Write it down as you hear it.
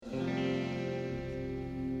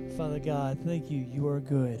Father God, thank you. You are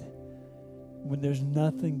good. When there's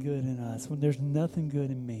nothing good in us, when there's nothing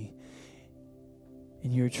good in me,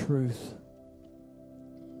 in your truth.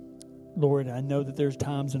 Lord, I know that there's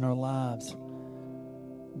times in our lives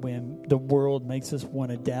when the world makes us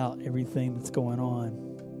want to doubt everything that's going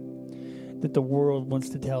on. That the world wants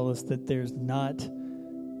to tell us that there's not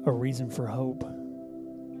a reason for hope.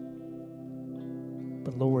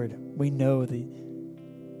 But Lord, we know that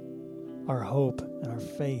our hope and our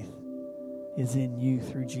faith is in you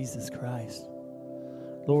through Jesus Christ.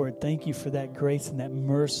 Lord, thank you for that grace and that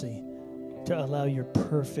mercy to allow your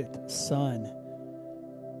perfect Son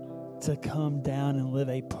to come down and live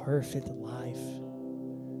a perfect life.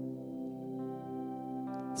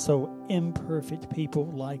 So imperfect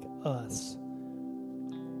people like us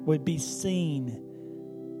would be seen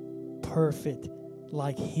perfect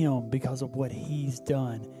like him because of what he's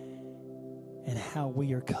done and how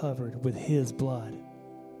we are covered with his blood.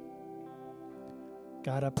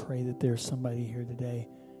 God, I pray that there's somebody here today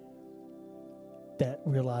that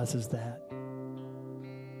realizes that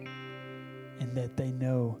and that they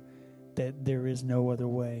know that there is no other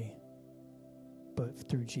way but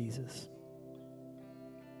through Jesus.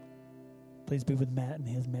 Please be with Matt and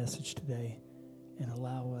his message today and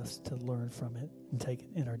allow us to learn from it and take it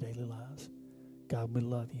in our daily lives. God, we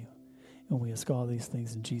love you, and we ask all these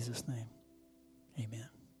things in Jesus' name. Amen.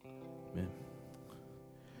 Amen.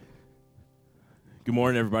 Good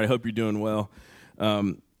morning, everybody. Hope you're doing well.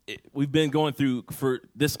 We've been going through, for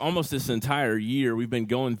this almost this entire year, we've been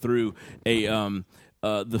going through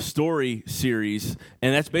the story series,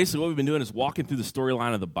 and that's basically what we've been doing is walking through the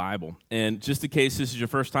storyline of the Bible. And just in case this is your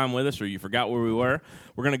first time with us or you forgot where we were,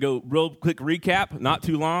 we're going to go real quick recap, not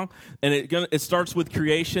too long. And it starts with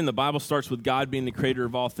creation. The Bible starts with God being the creator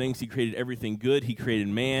of all things. He created everything good. He created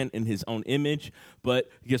man in his own image. But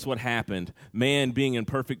guess what happened? Man, being in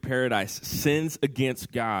perfect paradise, sins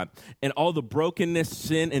against God. And all the brokenness,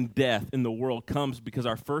 sin, and death in the world comes because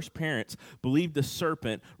our first parents believed the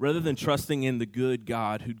serpent rather than trusting in the good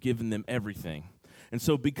God who'd given them everything. And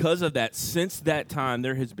so because of that, since that time,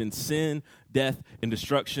 there has been sin, death, and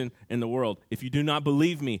destruction in the world. If you do not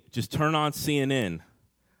believe me, just turn on CNN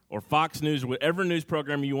or Fox News or whatever news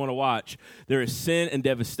program you want to watch. There is sin and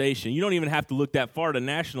devastation. You don't even have to look that far to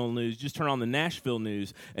national news. Just turn on the Nashville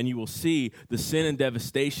news, and you will see the sin and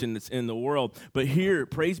devastation that's in the world. But here,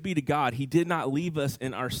 praise be to God, he did not leave us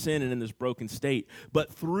in our sin and in this broken state.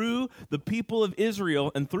 But through the people of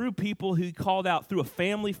Israel and through people who he called out, through a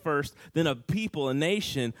family first, then a people, a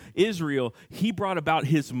nation, Israel, he brought about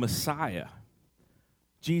his Messiah,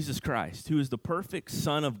 Jesus Christ, who is the perfect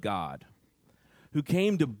Son of God, who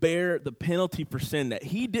came to bear the penalty for sin that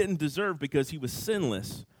he didn't deserve because he was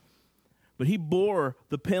sinless. But he bore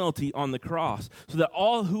the penalty on the cross so that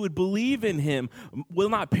all who would believe in him will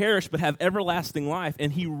not perish but have everlasting life.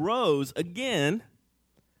 And he rose again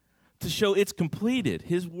to show it's completed.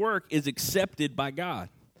 His work is accepted by God.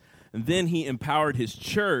 And then he empowered his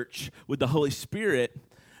church with the Holy Spirit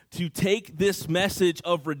to take this message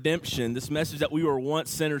of redemption, this message that we were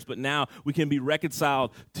once sinners, but now we can be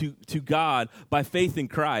reconciled to God by faith in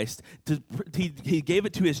Christ. He gave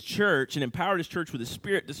it to his church and empowered his church with his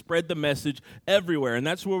Spirit to spread the message everywhere, and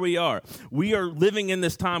that's where we are. We are living in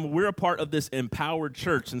this time. We're a part of this empowered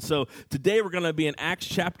church, and so today we're going to be in Acts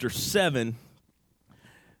chapter 7,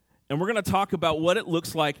 and we're going to talk about what it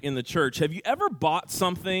looks like in the church. Have you ever bought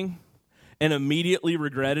something and immediately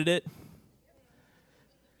regretted it?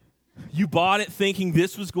 You bought it thinking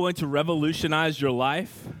this was going to revolutionize your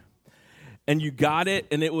life, and you got it,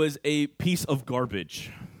 and it was a piece of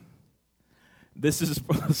garbage. This is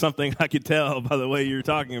something I could tell by the way you're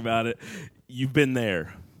talking about it. You've been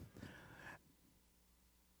there.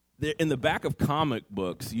 In the back of comic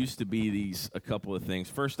books used to be a couple of things.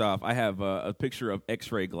 First off, I have a picture of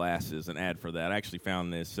X-ray glasses, an ad for that. I actually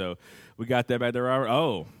found this, so we got that back there.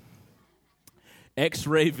 Oh,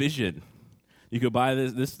 X-ray vision. You could buy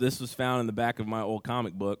this. This was found in the back of my old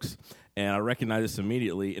comic books, and I recognized this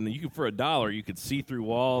immediately. And you could, for $1, you could see through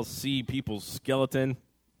walls, see people's skeleton.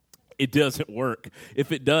 It doesn't work.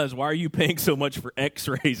 If it does, why are you paying so much for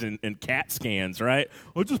X-rays and CAT scans, right?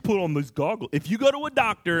 I'll just put on these goggles. If you go to a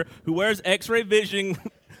doctor who wears X-ray vision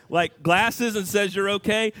like glasses and says you're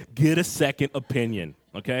okay, get a second opinion,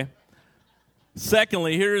 okay?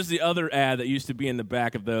 Secondly, here's the other ad that used to be in the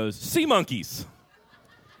back of those. Sea monkeys.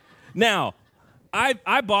 Now,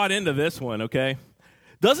 I bought into this one, okay?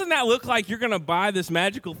 Doesn't that look like you're going to buy this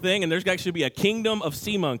magical thing and there's actually be a kingdom of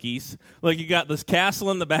sea monkeys? Like you got this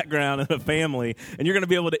castle in the background and a family, and you're going to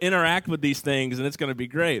be able to interact with these things, and it's going to be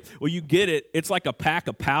great. Well, you get it. It's like a pack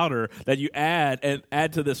of powder that you add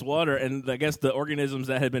to this water, and I guess the organisms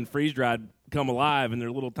that had been freeze-dried come alive, and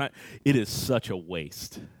they're little tiny. It is such a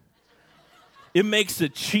waste. It makes a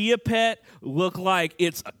Chia Pet look like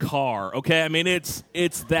it's a car, okay? I mean, it's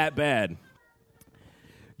that bad.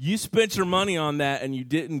 You spent your money on that and you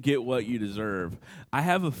didn't get what you deserve. I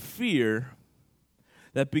have a fear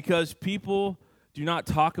that because people do not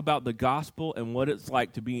talk about the gospel and what it's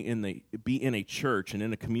like to be in a church and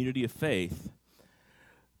in a community of faith,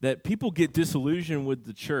 that people get disillusioned with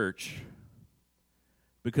the church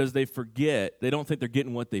because they don't think they're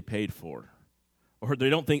getting what they paid for, or they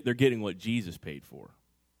don't think they're getting what Jesus paid for.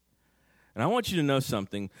 And I want you to know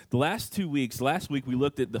something. Last week we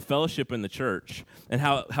looked at the fellowship in the church and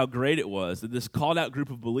how great it was that this called out group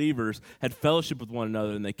of believers had fellowship with one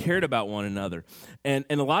another and they cared about one another. And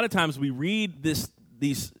a lot of times we read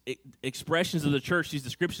these expressions of the church, these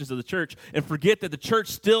descriptions of the church, and forget that the church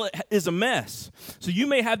still is a mess. So you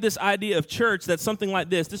may have this idea of church that's something like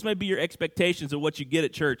this. This may be your expectations of what you get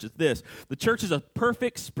at church. It's this. The church is a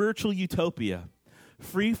perfect spiritual utopia,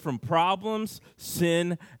 free from problems,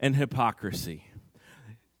 sin, and hypocrisy.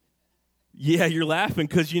 Yeah, you're laughing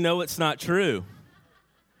because you know it's not true.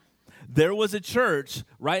 There was a church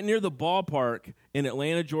right near the ballpark in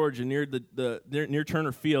Atlanta, Georgia, near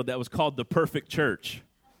Turner Field, that was called the Perfect Church.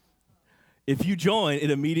 If you join, it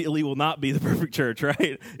immediately will not be the perfect church,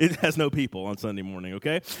 right? It has no people on Sunday morning,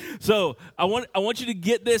 okay? So I want you to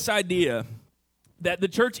get this idea that the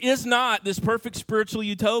church is not this perfect spiritual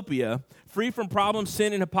utopia, free from problems,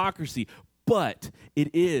 sin, and hypocrisy, but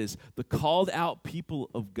it is the called out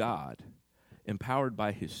people of God, empowered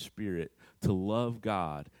by his Spirit to love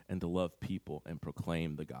God and to love people and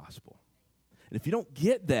proclaim the gospel. And if you don't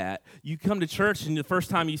get that, you come to church and the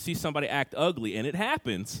first time you see somebody act ugly, and it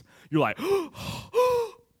happens, you're like,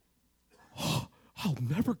 I'll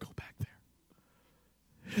never go back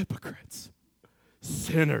there. Hypocrites,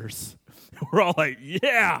 sinners. We're all like,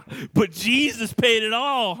 yeah, but Jesus paid it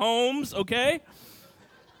all, Holmes, okay?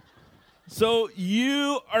 So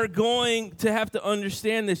you are going to have to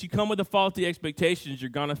understand this. You come with the faulty expectations, you're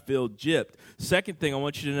going to feel gypped. Second thing, I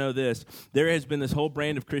want you to know this. There has been this whole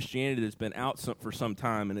brand of Christianity that's been out for some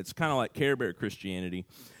time, and it's kind of like Care Bear Christianity.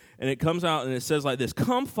 And it comes out and it says like this: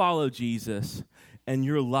 come follow Jesus, and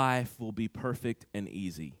your life will be perfect and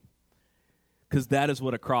easy. Because that is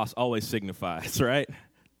what a cross always signifies, right?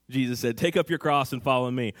 Jesus said, take up your cross and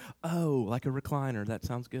follow me. Oh, like a recliner. That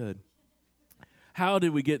sounds good. How did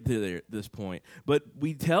we get to this point? But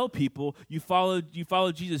we tell people, you follow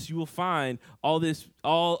Jesus, you will find all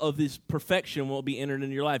of this perfection will be entered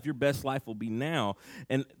into your life. Your best life will be now.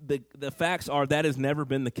 And the facts are that has never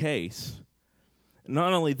been the case.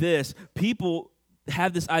 Not only this, people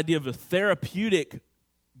have this idea of a therapeutic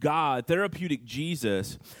God, therapeutic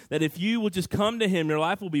Jesus, that if you will just come to him, your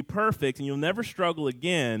life will be perfect and you'll never struggle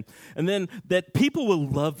again. And then that people will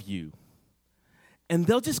love you. And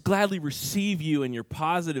they'll just gladly receive you and your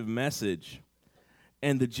positive message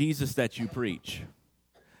and the Jesus that you preach.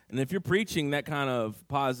 And if you're preaching that kind of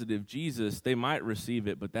positive Jesus, they might receive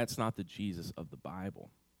it, but that's not the Jesus of the Bible.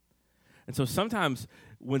 And so sometimes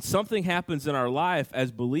when something happens in our life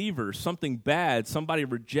as believers, something bad, somebody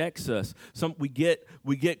rejects us, we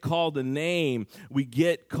get called a name, we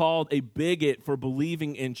get called a bigot for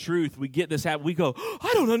believing in truth, we get this happen, we go,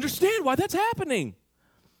 I don't understand why that's happening.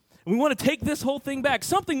 And we want to take this whole thing back.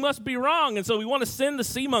 Something must be wrong, and so we want to send the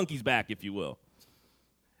sea monkeys back, if you will.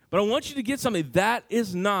 But I want you to get something. That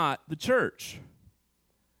is not the church.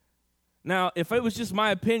 Now, if it was just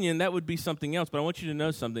my opinion, that would be something else. But I want you to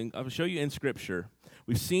know something. I will show you in Scripture.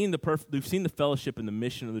 We've seen the fellowship and the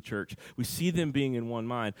mission of the church. We see them being in one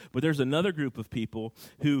mind. But there's another group of people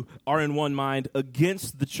who are in one mind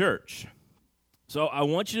against the church. So I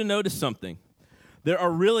want you to notice something. There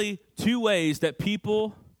are really two ways that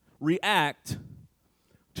people react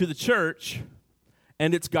to the church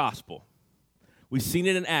and its gospel. We've seen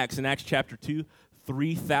it in Acts chapter 2.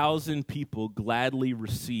 3,000 people gladly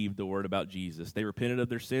received the word about Jesus. They repented of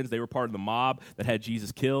their sins. They were part of the mob that had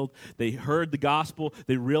Jesus killed. They heard the gospel.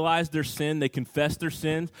 They realized their sin. They confessed their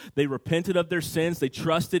sins. They repented of their sins. They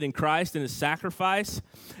trusted in Christ and his sacrifice.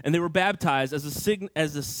 And they were baptized as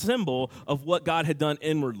a symbol of what God had done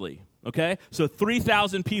inwardly. Okay? So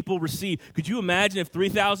 3,000 people received. Could you imagine if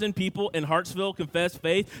 3,000 people in Hartsville confessed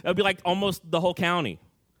faith? That would be like almost the whole county.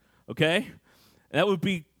 Okay? That would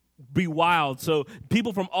be be wild. So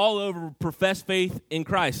people from all over profess faith in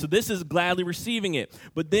Christ. So this is gladly receiving it.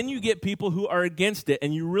 But then you get people who are against it,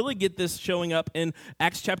 and you really get this showing up in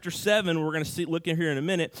Acts chapter 7. We're going to look in here in a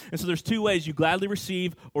minute. And so there's two ways: you gladly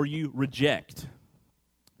receive or you reject.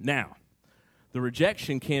 Now, the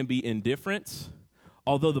rejection can be indifference,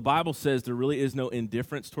 although the Bible says there really is no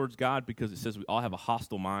indifference towards God, because it says we all have a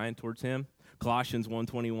hostile mind towards him. Colossians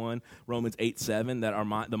 1:21, Romans 8:7,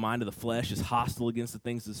 that the mind of the flesh is hostile against the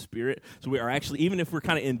things of the Spirit. So we are actually, even if we're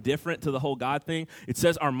kind of indifferent to the whole God thing, it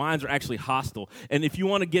says our minds are actually hostile. And if you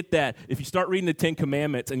want to get that, if you start reading the Ten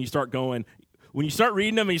Commandments and you start going, when you start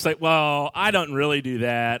reading them and you say, well, I don't really do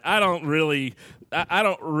that. I don't really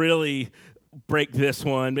break this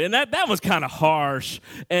one. And that was kind of harsh.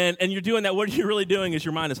 And you're doing that. What you're really doing is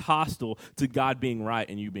your mind is hostile to God being right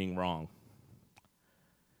and you being wrong.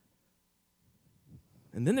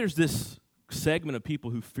 And then there's this segment of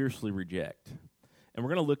people who fiercely reject. And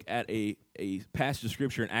we're going to look at a passage of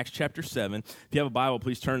Scripture in Acts chapter 7. If you have a Bible,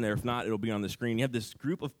 please turn there. If not, it'll be on the screen. You have this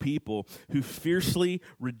group of people who fiercely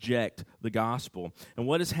reject the gospel. And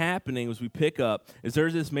what is happening as we pick up is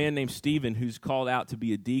there's this man named Stephen who's called out to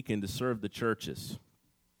be a deacon to serve the churches.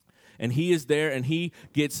 And he is there, and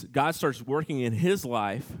God starts working in his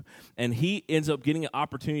life, and he ends up getting an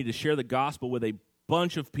opportunity to share the gospel with a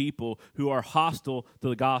bunch of people who are hostile to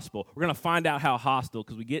the gospel. We're going to find out how hostile,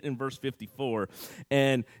 because we get in verse 54,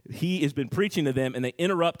 and he has been preaching to them, and they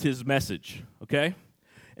interrupt his message, okay?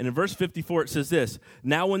 And in verse 54, it says this: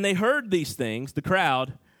 now when they heard these things, the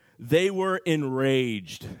crowd, they were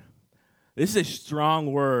enraged. This is a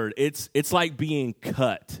strong word. It's like being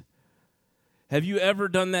cut. Have you ever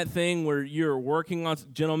done that thing where you're working on,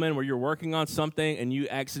 gentlemen, where you're working on something and you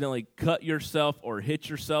accidentally cut yourself or hit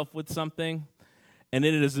yourself with something? And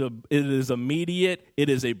it is immediate, it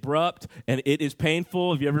is abrupt, and it is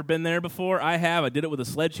painful. Have you ever been there before? I have. I did it with a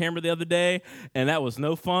sledgehammer the other day, and that was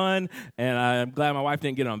no fun. And I'm glad my wife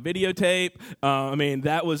didn't get it on videotape.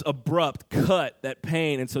 That was abrupt, cut, that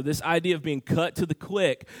pain. And so this idea of being cut to the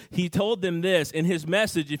quick, he told them this in his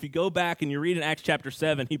message. If you go back and you read in Acts chapter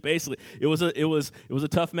 7, he basically, it was a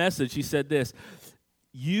tough message. He said this: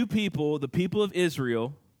 you people, the people of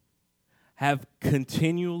Israel, have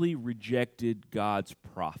continually rejected God's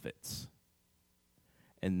prophets.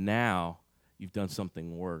 And now you've done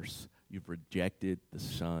something worse. You've rejected the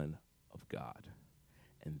Son of God.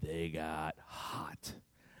 And they got hot.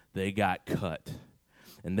 They got cut.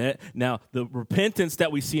 And now the repentance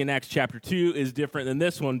that we see in Acts chapter 2 is different than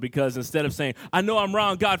this one, because instead of saying, I know I'm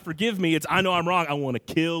wrong, God forgive me, it's I know I'm wrong, I want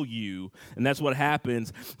to kill you. And that's what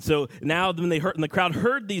happens. So now when the crowd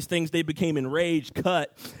heard these things, they became enraged,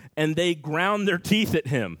 cut, and they ground their teeth at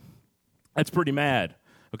him. That's pretty mad,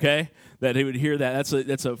 okay? That he would hear that.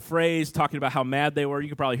 That's a phrase talking about how mad they were. You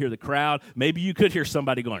could probably hear the crowd. Maybe you could hear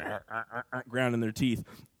somebody going, grounding their teeth.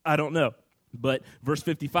 I don't know. But verse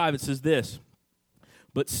 55, it says this: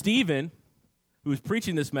 but Stephen, who is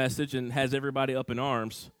preaching this message and has everybody up in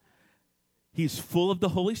arms, he's full of the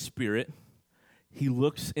Holy Spirit. He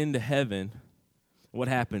looks into heaven. What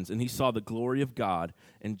happens? And he saw the glory of God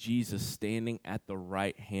and Jesus standing at the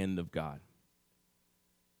right hand of God.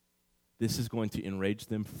 This is going to enrage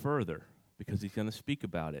them further, because he's going to speak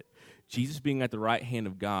about it. Jesus being at the right hand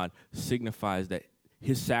of God signifies that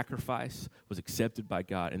his sacrifice was accepted by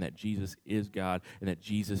God, and that Jesus is God, and that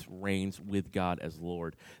Jesus reigns with God as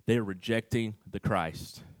Lord. They are rejecting the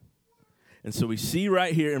Christ. And so we see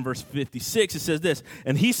right here in verse 56, it says this: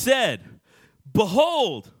 and he said,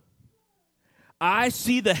 behold, I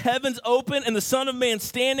see the heavens open and the Son of Man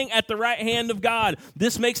standing at the right hand of God.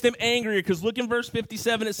 This makes them angrier, because look in verse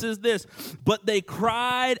 57, it says this: but they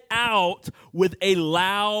cried out with a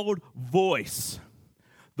loud voice.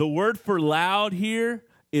 The word for loud here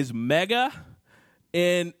is mega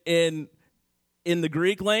in the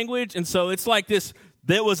Greek language. And so it's like this,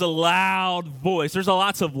 there was a loud voice. There's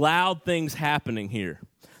lots of loud things happening here.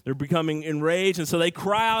 They're becoming enraged, and so they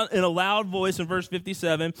cry out in a loud voice in verse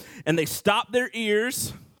 57, and they stopped their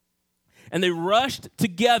ears, and they rushed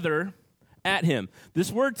together at him.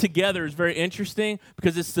 This word together is very interesting,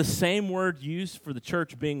 because it's the same word used for the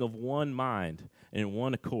church being of one mind and in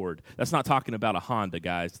one accord. That's not talking about a Honda,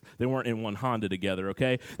 guys. They weren't in one Honda together,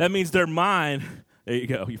 okay? That means their mind, there you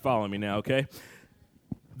go, you following me now, okay?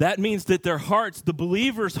 That means that their hearts, the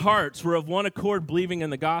believers' hearts, were of one accord believing in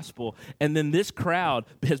the gospel. And then this crowd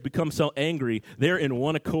has become so angry, they're in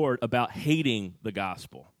one accord about hating the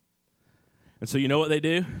gospel. And so you know what they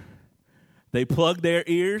do? They plug their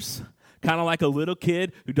ears, kind of like a little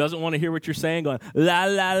kid who doesn't want to hear what you're saying, going, la,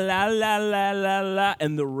 la, la, la, la, la, la.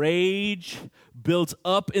 And the rage builds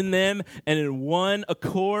up in them, and in one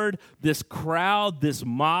accord, this crowd, this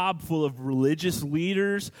mob full of religious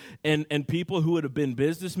leaders and people who would have been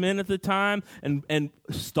businessmen at the time and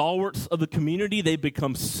stalwarts of the community, they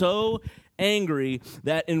become so angry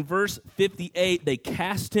that in verse 58, they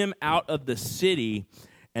cast him out of the city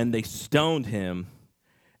and they stoned him,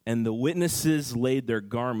 and the witnesses laid their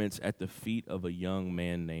garments at the feet of a young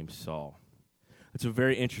man named Saul. It's a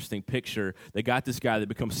very interesting picture. They got this guy that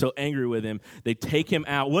becomes so angry with him, they take him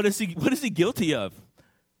out. What is he guilty of?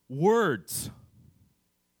 Words.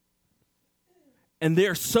 And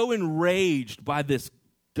they're so enraged by this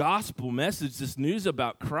gospel message, this news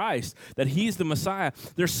about Christ, that he's the Messiah.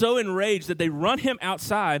 They're so enraged that they run him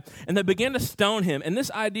outside and they begin to stone him. And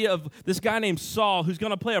this idea of this guy named Saul, who's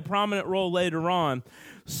going to play a prominent role later on,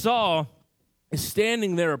 Saul is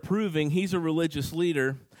standing there approving. He's a religious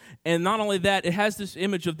leader. And not only that, it has this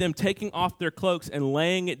image of them taking off their cloaks and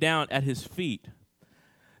laying it down at his feet.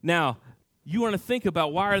 Now, you want to think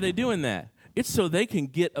about, why are they doing that? It's so they can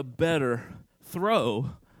get a better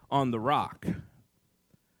throw on the rock.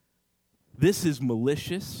 This is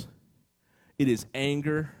malicious. It is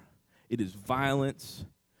anger. It is violence.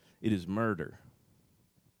 It is murder.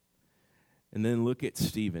 And then look at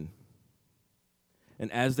Stephen.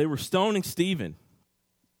 And as they were stoning Stephen,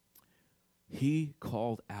 he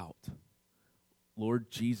called out, "Lord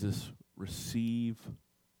Jesus, receive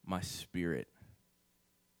my spirit."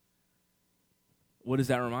 What does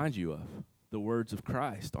that remind you of? The words of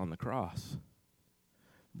Christ on the cross.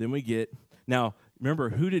 Then we get, now remember,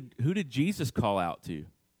 who did Jesus call out to?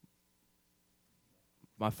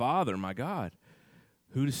 My Father, my God.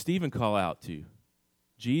 Who does Stephen call out to?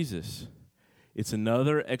 Jesus. It's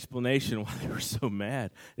another explanation why they were so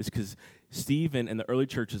mad. It's because Stephen and the early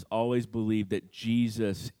churches always believed that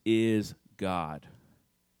Jesus is God.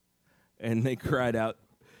 And they cried out,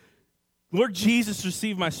 "Lord Jesus,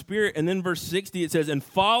 receive my spirit." And then verse 60, it says, "And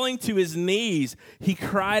falling to his knees, he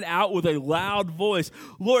cried out with a loud voice,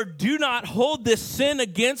 'Lord, do not hold this sin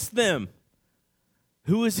against them.'"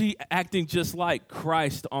 Who is he acting just like?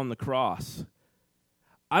 Christ on the cross.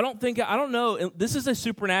 I don't know. This is a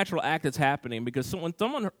supernatural act that's happening, because when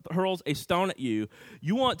someone hurls a stone at you,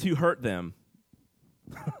 you want to hurt them.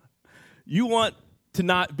 You want to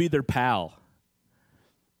not be their pal.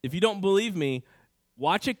 If you don't believe me,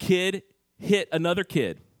 watch a kid hit another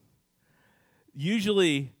kid.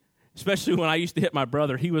 Usually, especially when I used to hit my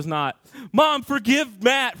brother, he was not, "Mom, forgive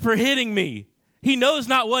Matt for hitting me. He knows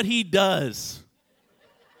not what he does."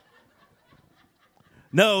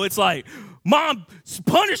 No, it's like, "Mom,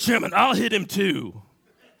 punish him and I'll hit him too."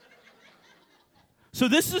 So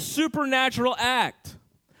this is a supernatural act,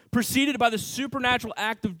 preceded by the supernatural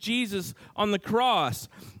act of Jesus on the cross.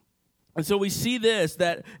 And so we see this,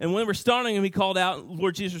 and when we're stoning him, he called out,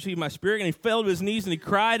 "Lord Jesus, receive my spirit." And he fell to his knees and he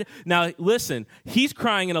cried. Now, listen, he's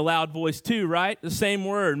crying in a loud voice too, right? The same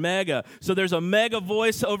word, mega. So there's a mega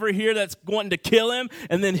voice over here that's wanting to kill him.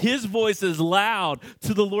 And then his voice is loud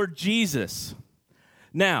to the Lord Jesus.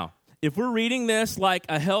 Now, if we're reading this like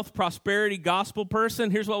a health, prosperity, gospel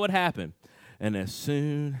person, here's what would happen. "And as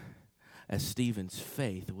soon as Stephen's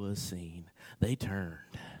faith was seen, they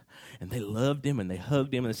turned. And they loved him, and they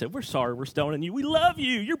hugged him, and they said, 'We're sorry we're stoning you. We love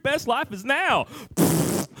you. Your best life is now.'"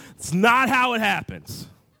 It's not how it happens.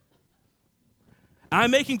 I'm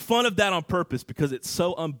making fun of that on purpose because it's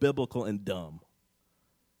so unbiblical and dumb.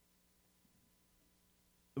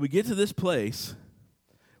 We get to this place.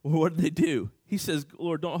 Well, what did they do? He says,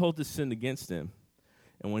 "Lord, don't hold this sin against him."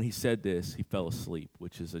 And when he said this, he fell asleep,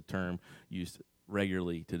 which is a term used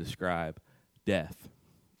regularly to describe death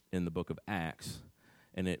in the book of Acts.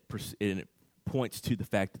 And it points to the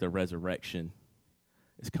fact that the resurrection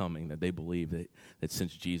is coming, that they believe that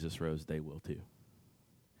since Jesus rose, they will too.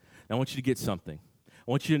 Now, I want you to get something.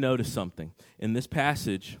 I want you to notice something. In this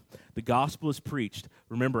passage, the gospel is preached.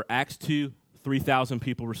 Remember, Acts 2, 3,000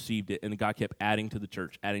 people received it, and God kept adding to the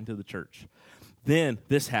church, adding to the church. Then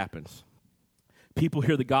this happens. People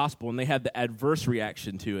hear the gospel, and they have the adverse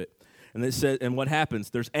reaction to it. And it says, and what happens?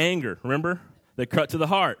 There's anger. Remember? They cut to the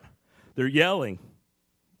heart. They're yelling.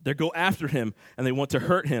 They go after him, and they want to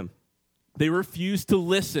hurt him. They refuse to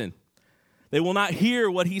listen. They will not hear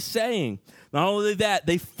what he's saying. Not only that,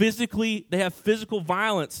 they have physical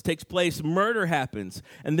violence takes place. Murder happens.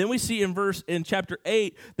 And then we see in chapter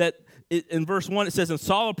 8 that in verse 1 it says, "And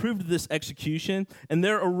Saul approved of this execution, and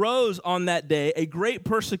there arose on that day a great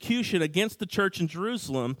persecution against the church in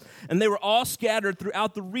Jerusalem, and they were all scattered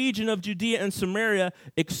throughout the region of Judea and Samaria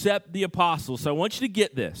except the apostles." So I want you to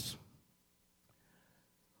get this.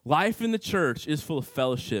 Life in the church is full of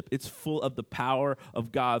fellowship. It's full of the power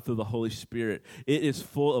of God through the Holy Spirit. It is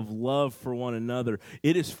full of love for one another.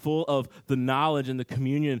 It is full of the knowledge and the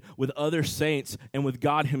communion with other saints and with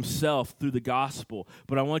God himself through the gospel.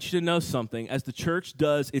 But I want you to know something. As the church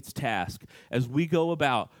does its task, as we go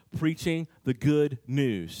about preaching the good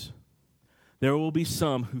news, there will be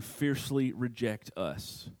some who fiercely reject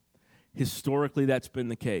us. Historically, that's been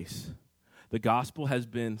the case. The gospel has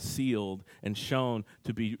been sealed and shown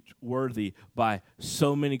to be worthy by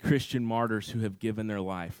so many Christian martyrs who have given their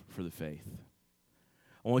life for the faith.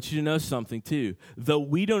 I want you to know something too. Though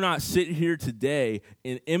we do not sit here today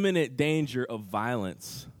in imminent danger of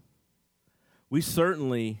violence, we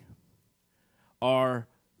certainly are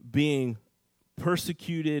being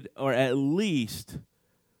persecuted or at least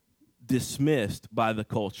dismissed by the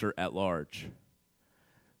culture at large.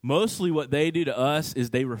 Mostly what they do to us is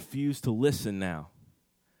they refuse to listen now.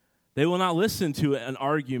 They will not listen to an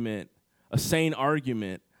argument, a sane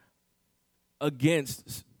argument,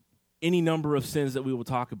 against any number of sins that we will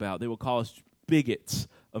talk about. They will call us bigots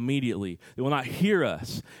immediately. They will not hear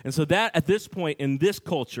us. And so that, at this point in this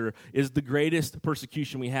culture, is the greatest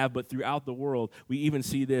persecution we have. But throughout the world, we even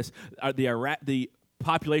see this. The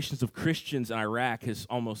populations of Christians in Iraq is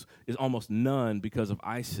almost none because of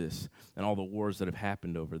ISIS and all the wars that have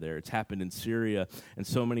happened over there. It's happened in Syria and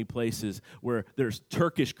so many places where there's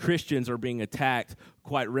Turkish Christians are being attacked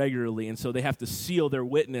quite regularly, and so they have to seal their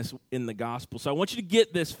witness in the gospel. So I want you to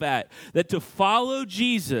get this fact, that to follow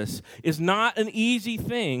Jesus is not an easy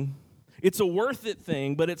thing. It's a worth it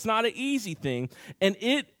thing, but it's not an easy thing, and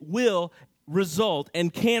it will result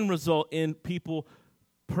and can result in people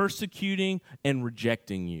persecuting and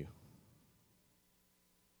rejecting you.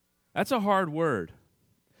 That's a hard word.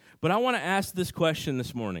 But I want to ask this question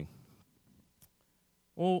this morning.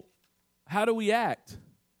 Well, how do we act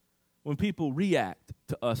when people react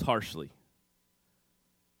to us harshly?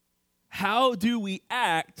 How do we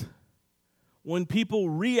act when people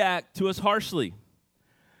react to us harshly?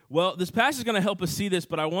 Well, this passage is going to help us see this,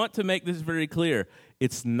 but I want to make this very clear.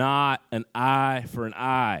 It's not an eye for an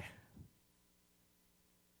eye.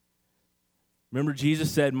 Remember, Jesus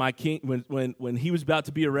said, "My king." When he was about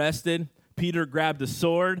to be arrested, Peter grabbed a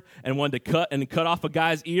sword and wanted to cut off a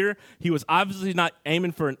guy's ear. He was obviously not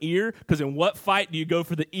aiming for an ear, because in what fight do you go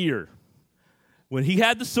for the ear? When he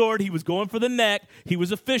had the sword, he was going for the neck. He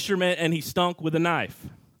was a fisherman, and he stunk with a knife.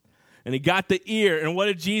 And he got the ear, and what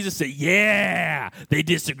did Jesus say? Yeah, they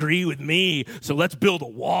disagree with me, so let's build a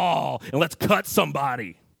wall and let's cut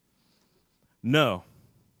somebody. No.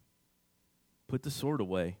 Put the sword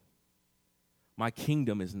away. My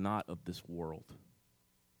kingdom is not of this world.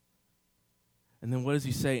 And then what does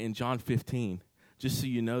he say in John 15? Just so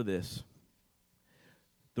you know this.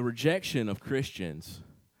 The rejection of Christians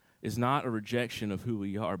is not a rejection of who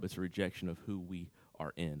we are, but it's a rejection of who we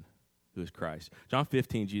are in, who is Christ. John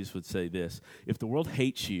 15, Jesus would say this: if the world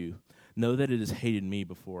hates you, know that it has hated me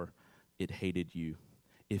before it hated you.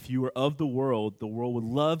 If you were of the world would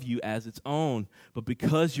love you as its own. But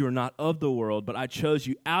because you are not of the world, but I chose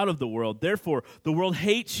you out of the world, therefore the world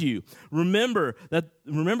hates you. Remember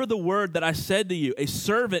the word that I said to you: a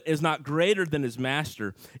servant is not greater than his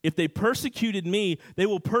master. If they persecuted me, they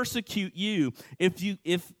will persecute you.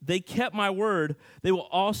 If they kept my word, they will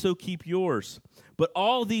also keep yours. But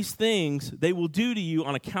all these things they will do to you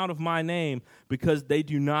on account of my name, because they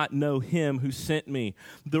do not know him who sent me.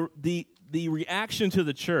 The reaction to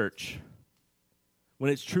the church when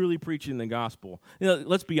it's truly preaching the gospel.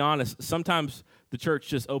 Let's be honest. Sometimes the church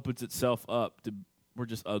just opens itself up to, we're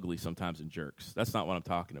just ugly sometimes and jerks. That's not what I'm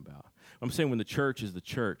talking about. I'm saying when the church is the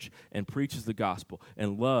church and preaches the gospel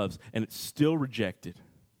and loves, and it's still rejected,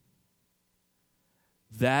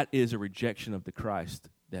 that is a rejection of the Christ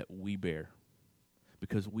that we bear,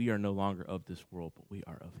 because we are no longer of this world, but we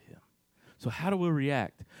are of him. So how do we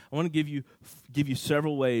react? I want to give you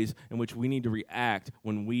several ways in which we need to react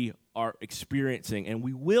when we are experiencing, and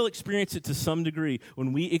we will experience it to some degree,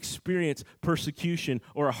 when we experience persecution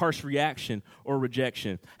or a harsh reaction or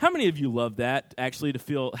rejection. How many of you love that, actually,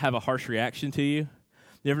 to have a harsh reaction to you?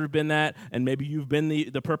 You ever been that? And maybe you've been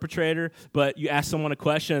the perpetrator, but you ask someone a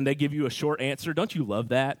question and they give you a short answer. Don't you love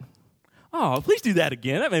that? Oh, please do that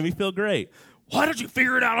again. That made me feel great. Why don't you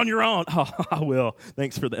figure it out on your own? Oh, I will.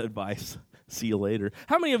 Thanks for that advice. See you later.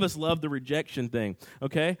 How many of us love the rejection thing?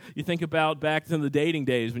 Okay? You think about back in the dating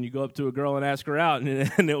days when you go up to a girl and ask her out,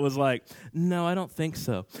 and it was like, no, I don't think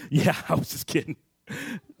so. Yeah, I was just kidding.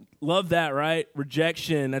 Love that, right?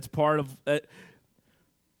 Rejection, that's part of it.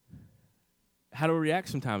 How do we react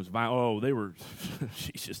sometimes?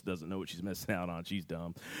 She just doesn't know what she's missing out on. She's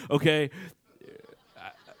dumb. Okay?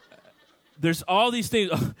 there's all these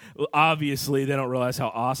things. Obviously, they don't realize how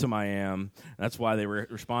awesome I am. That's why they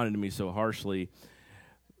responded to me so harshly.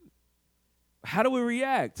 How do we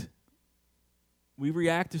react? We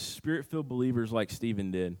react as Spirit-filled believers like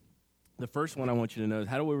Stephen did. The first one I want you to know is,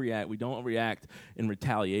 how do we react? We don't react in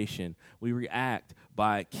retaliation. We react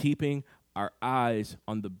by keeping our eyes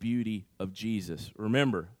on the beauty of Jesus.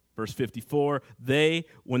 Remember, verse 54,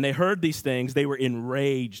 when they heard these things, they were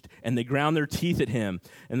enraged, and they ground their teeth at him.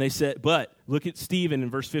 And they said, but, look at Stephen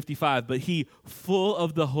in verse 55, but he, full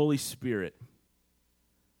of the Holy Spirit,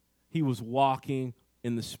 he was walking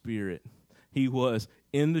in the Spirit. He was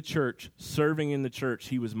in the church, serving in the church.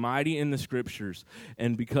 He was mighty in the Scriptures.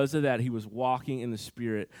 And because of that, he was walking in the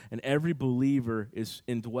Spirit. And every believer is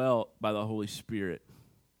indwelt by the Holy Spirit.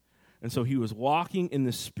 And so he was walking in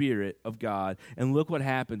the Spirit of God. And look what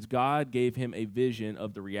happens. God gave him a vision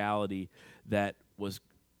of the reality the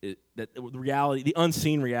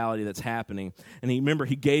unseen reality that's happening. And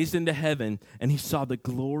he gazed into heaven, and he saw the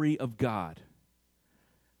glory of God.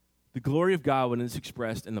 The glory of God, when it's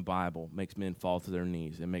expressed in the Bible, makes men fall to their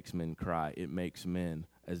knees. It makes men cry. It makes men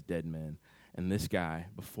as dead men. And this guy,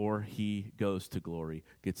 before he goes to glory,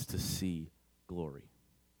 gets to see glory.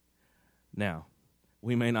 Now,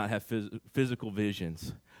 we may not have physical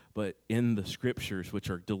visions, but in the Scriptures, which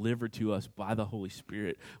are delivered to us by the Holy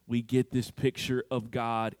Spirit, we get this picture of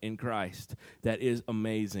God in Christ that is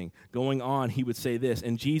amazing. Going on, he would say this,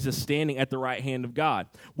 and Jesus standing at the right hand of God.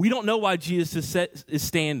 We don't know why Jesus is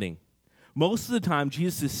standing. Most of the time,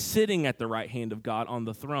 Jesus is sitting at the right hand of God on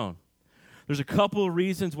the throne. There's a couple of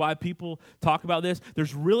reasons why people talk about this.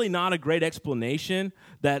 There's really not a great explanation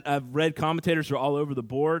that I've read. Commentators are all over the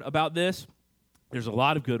board about this. There's a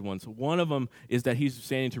lot of good ones. One of them is that he's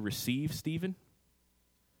standing to receive Stephen.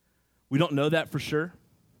 We don't know that for sure.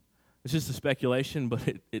 It's just a speculation, but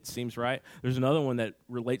it seems right. There's another one that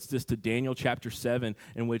relates this to Daniel chapter 7,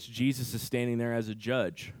 in which Jesus is standing there as a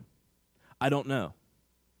judge. I don't know.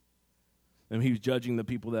 And he was judging the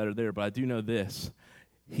people that are there, but I do know this.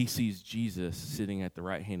 He sees Jesus sitting at the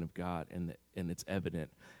right hand of God, and it's evident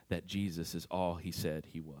that Jesus is all he said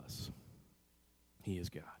he was. He is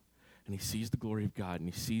God. And he sees the glory of God,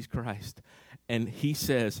 and he sees Christ. And he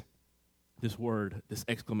says this word, this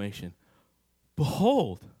exclamation,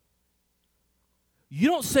 behold. You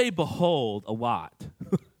don't say behold a lot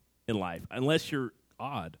in life, unless you're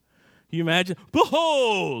odd. Can you imagine?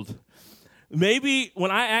 Behold. Maybe when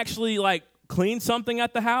I actually clean something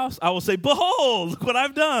at the house, I will say, behold, look what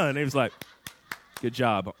I've done. And he was like, good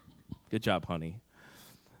job. Good job, honey.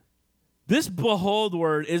 This behold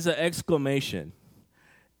word is an exclamation.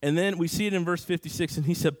 And then we see it in verse 56, and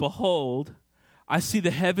he said, behold, I see the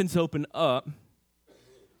heavens open up,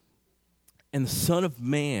 and the Son of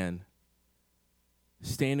Man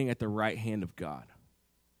standing at the right hand of God.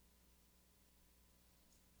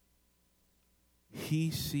 He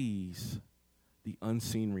sees the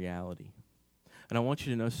unseen reality. And I want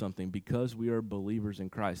you to know something. Because we are believers in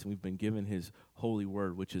Christ, and we've been given his holy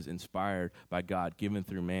word, which is inspired by God, given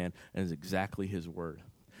through man, and is exactly his word.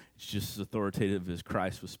 It's just as authoritative as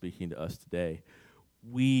Christ was speaking to us today.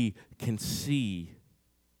 We can see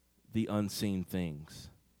the unseen things.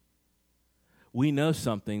 We know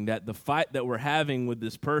something, that the fight that we're having with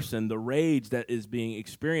this person, the rage that is being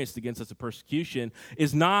experienced against us of persecution,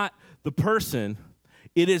 is not the person.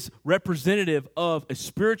 It is representative of a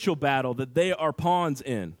spiritual battle that they are pawns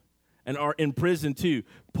in and are in prison too.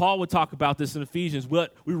 Paul would talk about this in Ephesians. We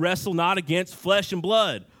wrestle not against flesh and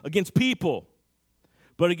blood, against people,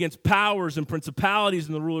 but against powers and principalities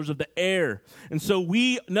and the rulers of the air. And so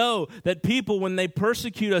we know that people, when they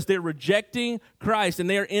persecute us, they're rejecting Christ, and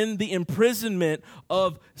they are in the imprisonment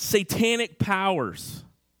of satanic powers.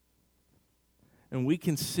 And we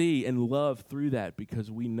can see and love through that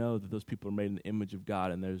because we know that those people are made in the image of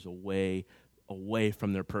God, and there's a way away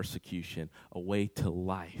from their persecution, a way to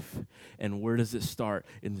life. And where does it start?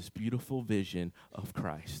 In this beautiful vision of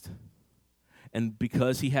Christ. And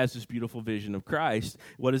because he has this beautiful vision of Christ,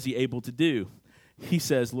 what is he able to do? He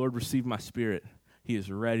says, Lord, receive my spirit. He is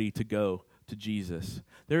ready to go to Jesus.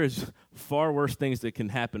 There is far worse things that can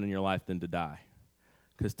happen in your life than to die,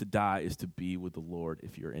 because to die is to be with the Lord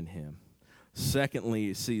if you're in him.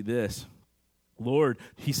 Secondly, see this. Lord,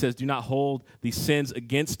 he says, do not hold these sins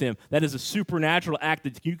against him. That is a supernatural act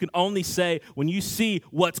that you can only say when you see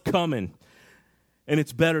what's coming, and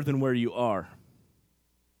it's better than where you are.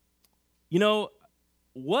 You know,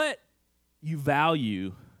 what you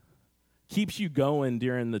value keeps you going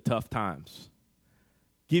during the tough times.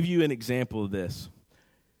 Give you an example of this.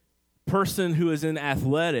 Person who is in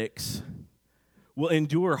athletics will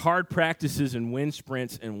endure hard practices and wind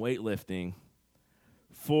sprints and weightlifting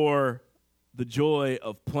for the joy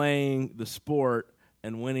of playing the sport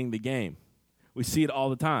and winning the game. We see it all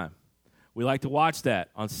the time. We like to watch that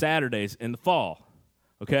on Saturdays in the fall,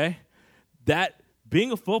 okay? That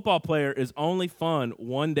being a football player is only fun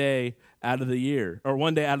one day out of the year, or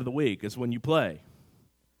one day out of the week is when you play,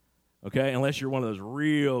 okay? Unless you're one of those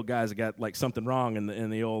real guys that got like something wrong in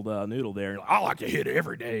the old noodle there. I like to hit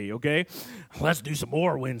every day, okay? Let's do some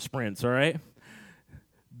more wind sprints, all right?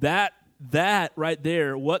 That right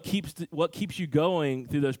there, what keeps you going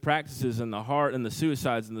through those practices and the heart and the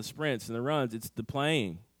suicides and the sprints and the runs, it's the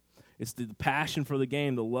playing. It's the passion for the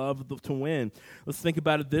game, the love to win. Let's think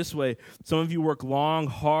about it this way. Some of you work long,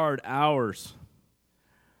 hard hours.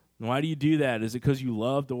 And why do you do that? Is it because you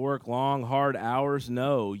love to work long, hard hours?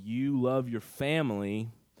 No, you love your family,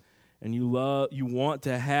 and you want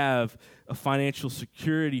to have a financial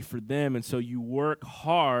security for them, and so you work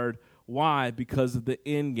hard. Why? Because of the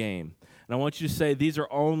end game. And I want you to say these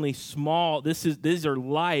are only small. These are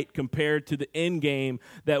light compared to the end game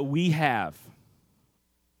that we have.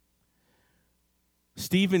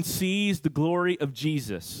 Stephen sees the glory of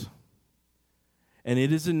Jesus, and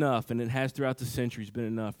it is enough, and it has throughout the centuries been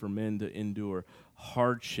enough for men to endure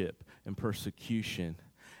hardship and persecution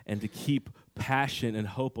and to keep passion and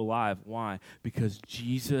hope alive. Why? Because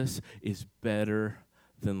Jesus is better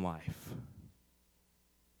than life.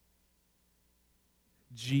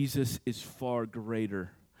 Jesus is far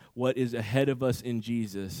greater. What is ahead of us in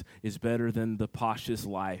Jesus is better than the poshest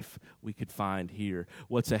life we could find here.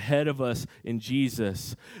 What's ahead of us in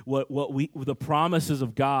Jesus, the promises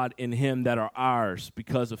of God in Him that are ours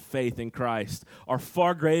because of faith in Christ are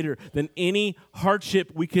far greater than any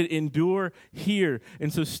hardship we could endure here.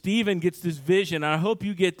 And so Stephen gets this vision, and I hope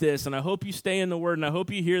you get this, and I hope you stay in the Word, and I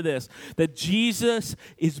hope you hear this, that Jesus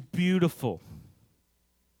is beautiful.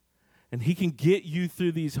 And He can get you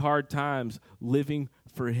through these hard times living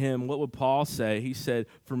for Him. What would Paul say? He said,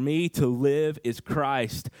 "For me to live is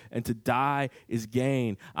Christ, and to die is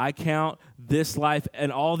gain. I count this life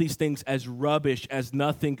and all these things as rubbish, as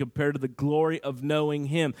nothing compared to the glory of knowing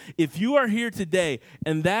Him." If you are here today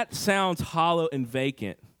and that sounds hollow and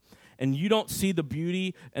vacant, and you don't see the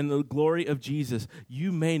beauty and the glory of Jesus,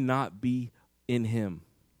 you may not be in Him.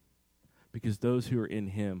 Because those who are in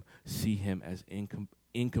Him see Him as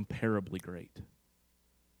incomparably great.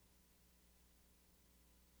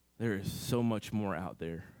 There is so much more out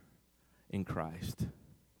there in Christ.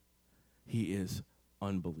 He is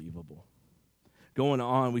unbelievable. Going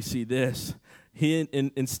on, we see this.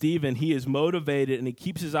 In Stephen, he is motivated, and he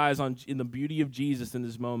keeps his eyes in the beauty of Jesus in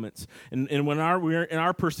his moments. And when we're in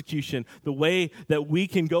our persecution, the way that we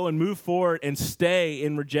can go and move forward and stay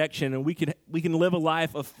in rejection, and we can live a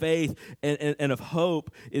life of faith and of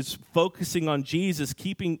hope, is focusing on Jesus,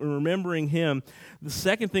 remembering Him. The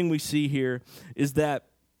second thing we see here is that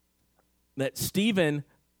Stephen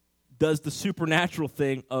does the supernatural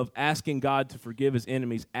thing of asking God to forgive his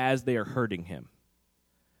enemies as they are hurting him.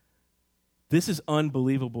 This is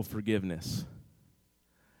unbelievable forgiveness.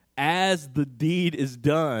 As the deed is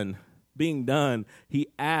being done, he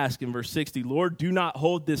asks in verse 60, "Lord, do not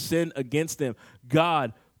hold this sin against them.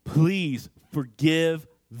 God, please forgive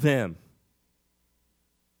them."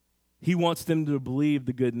 He wants them to believe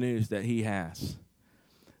the good news that He has.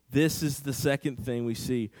 This is the second thing we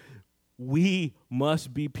see. We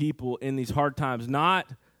must be people in these hard times,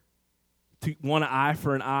 not to want an eye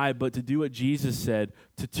for an eye, but to do what Jesus said,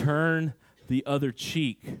 to turn the other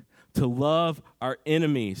cheek, to love our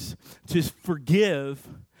enemies, to forgive,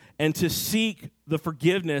 and to seek the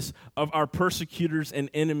forgiveness of our persecutors and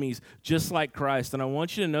enemies, just like Christ. And I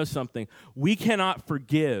want you to know something. We cannot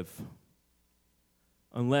forgive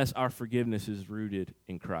unless our forgiveness is rooted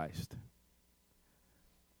in Christ.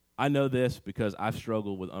 I know this because I've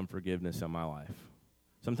struggled with unforgiveness in my life.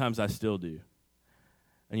 Sometimes I still do.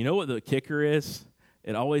 And you know what the kicker is?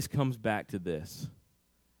 It always comes back to this.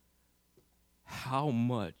 How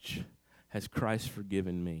much has Christ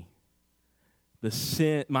forgiven me?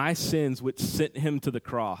 My sins which sent Him to the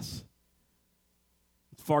cross,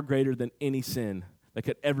 it's far greater than any sin that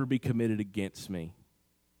could ever be committed against me.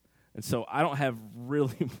 And so I don't have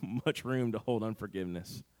really much room to hold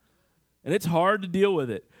unforgiveness. And it's hard to deal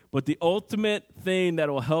with it. But the ultimate thing that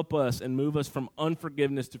will help us and move us from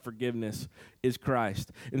unforgiveness to forgiveness is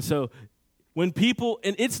Christ. And so when people,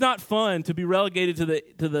 and it's not fun to be relegated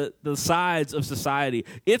to the sides of society.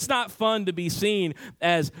 It's not fun to be seen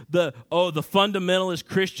as the fundamentalist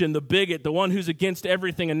Christian, the bigot, the one who's against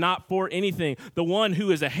everything and not for anything, the one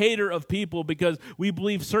who is a hater of people because we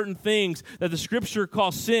believe certain things that the Scripture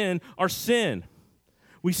calls sin are sin.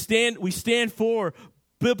 We stand for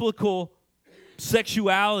biblical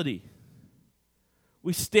sexuality.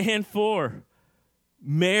 We stand for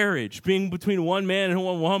marriage, being between one man and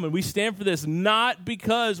one woman. We stand for this not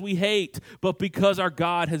because we hate, but because our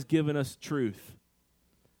God has given us truth.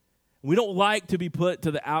 We don't like to be put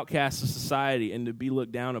to the outcasts of society and to be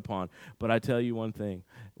looked down upon. But I tell you one thing,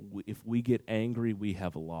 if we get angry, we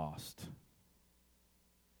have lost.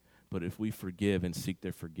 But if we forgive and seek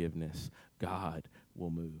their forgiveness, God will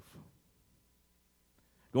move.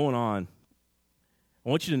 Going on, I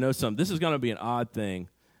want you to know something. This is going to be an odd thing.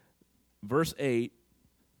 Verse 8,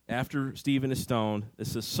 after Stephen is stoned, it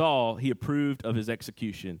says Saul, he approved of his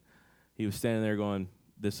execution. He was standing there going,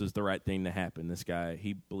 this is the right thing to happen. This guy,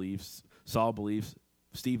 Saul believes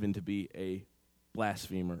Stephen to be a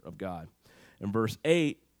blasphemer of God. In verse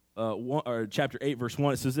 8, chapter 8, verse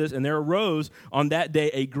 1, it says this, and there arose on that day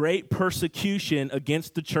a great persecution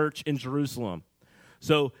against the church in Jerusalem.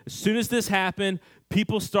 So as soon as this happened,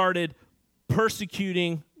 people started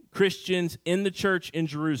persecuting Christians in the church in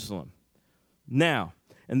Jerusalem. Now,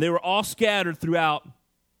 and they were all scattered throughout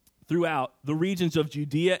the regions of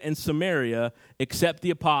Judea and Samaria, except the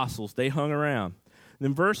apostles. They hung around.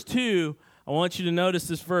 Then verse 2, I want you to notice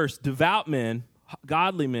this verse. Devout men,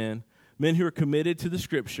 godly men who are committed to the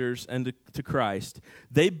Scriptures and to Christ,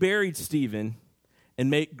 they buried Stephen and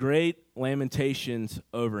made great lamentations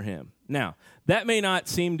over him. Now, that may not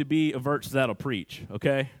seem to be a verse that'll preach,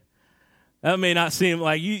 okay? That may not seem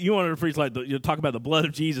like you wanted to preach like you talk about the blood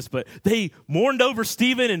of Jesus, but they mourned over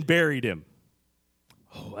Stephen and buried him.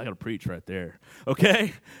 Oh, I got to preach right there,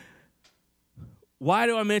 okay? Why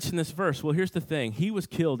do I mention this verse? Well, here's the thing. He was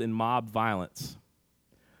killed in mob violence.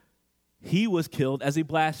 He was killed as a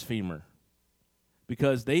blasphemer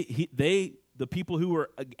because the people who were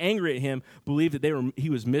angry at him believed that he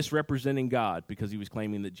was misrepresenting God because he was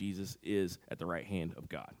claiming that Jesus is at the right hand of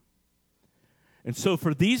God. And so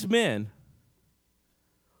for these men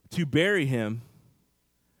to bury him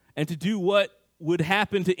and to do what would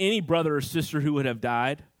happen to any brother or sister who would have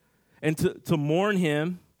died and to mourn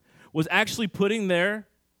him was actually putting their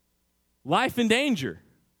life in danger.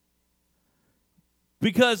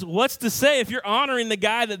 Because what's to say if you're honoring the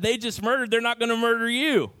guy that they just murdered, they're not going to murder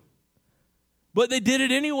you. But they did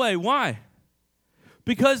it anyway. Why?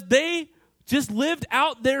 Because they just lived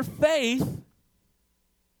out their faith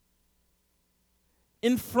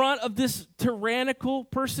in front of this tyrannical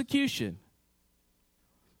persecution.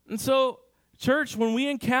 And so, church, when we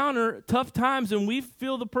encounter tough times and we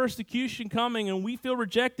feel the persecution coming and we feel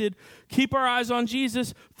rejected, keep our eyes on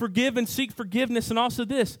Jesus, forgive and seek forgiveness, and also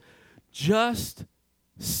this, just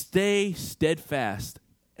stay steadfast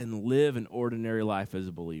and live an ordinary life as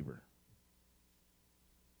a believer.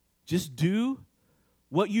 Just do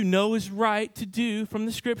what you know is right to do from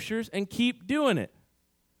the Scriptures and keep doing it.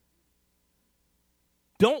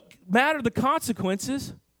 Don't matter the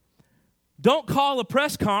consequences. Don't call a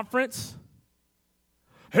press conference.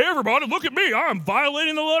 Hey, everybody, look at me. I'm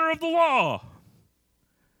violating the letter of the law.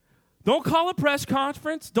 Don't call a press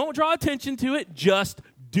conference. Don't draw attention to it. Just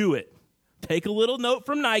do it. Take a little note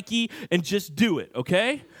from Nike and just do it,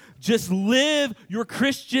 okay? Just live your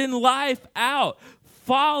Christian life out.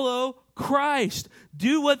 Follow Christ.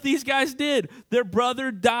 Do what these guys did. Their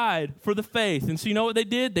brother died for the faith. And so you know what they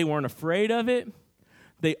did? They weren't afraid of it.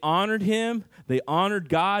 They honored him. They honored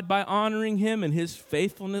God by honoring him and his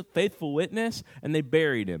faithful witness, and they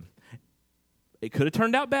buried him. It could have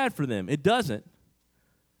turned out bad for them. It doesn't.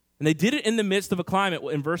 And they did it in the midst of a climate,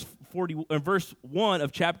 in verse 1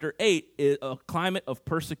 of chapter 8, a climate of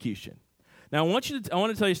persecution. Now, I want to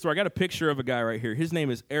tell you a story. I got a picture of a guy right here. His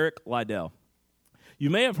name is Eric Liddell. You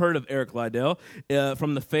may have heard of Eric Liddell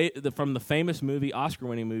from the famous movie,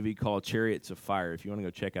 Oscar-winning movie called Chariots of Fire. If you want to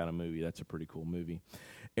go check out a movie, that's a pretty cool movie.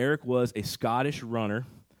 Eric was a Scottish runner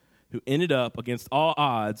who ended up, against all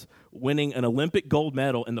odds, winning an Olympic gold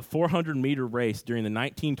medal in the 400-meter race during the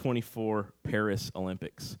 1924 Paris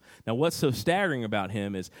Olympics. Now, what's so staggering about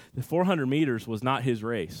him is the 400 meters was not his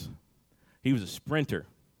race. He was a sprinter.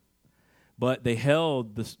 But they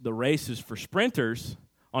held the races for sprinters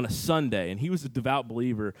on a Sunday, and he was a devout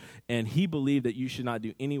believer, and he believed that you should not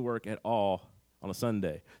do any work at all on a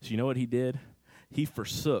Sunday. So you know what he did? He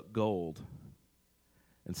forsook gold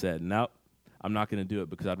and said, nope, I'm not going to do it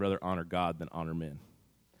because I'd rather honor God than honor men.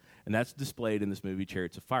 And that's displayed in this movie,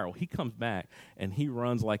 Chariots of Fire. Well, he comes back, and he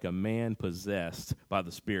runs like a man possessed by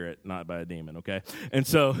the Spirit, not by a demon, okay? And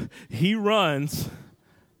so he runs.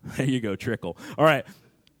 There you go, trickle. All right.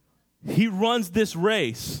 He runs this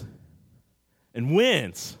race and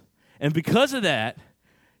wins. And because of that,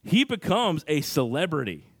 he becomes a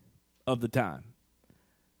celebrity of the time.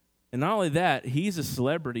 And not only that, he's a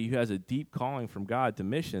celebrity who has a deep calling from God to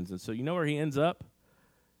missions. And so you know where he ends up?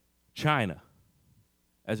 China.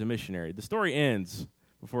 as a missionary. The story ends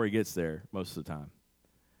before he gets there most of the time.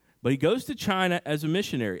 But he goes to China as a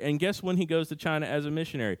missionary. And guess when he goes to China as a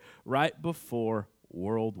missionary? Right before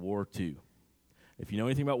World War II. If you know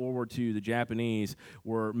anything about World War II, the Japanese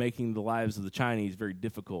were making the lives of the Chinese very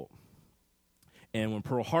difficult. And when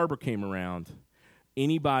Pearl Harbor came around,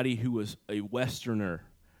 anybody who was a Westerner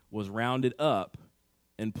was rounded up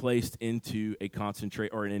and placed into a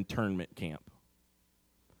concentrate or an internment camp.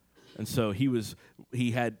 And so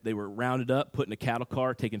they were rounded up, put in a cattle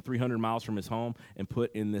car, taken 300 miles from his home, and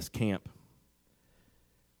put in this camp.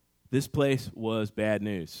 This place was bad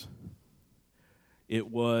news. It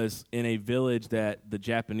was in a village that the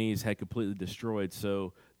Japanese had completely destroyed,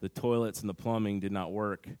 so the toilets and the plumbing did not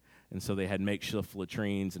work, and so they had makeshift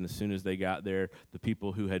latrines, and as soon as they got there, the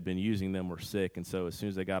people who had been using them were sick, and so as soon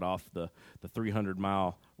as they got off the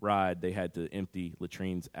 300-mile ride, they had to empty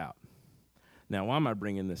latrines out. Now, why am I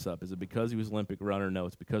bringing this up? Is it because he was an Olympic runner? No,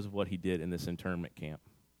 it's because of what he did in this internment camp.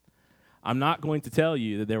 I'm not going to tell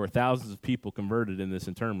you that there were thousands of people converted in this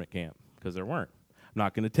internment camp, because there weren't. I'm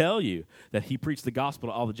not going to tell you that he preached the gospel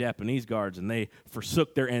to all the Japanese guards and they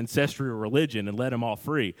forsook their ancestral religion and let them all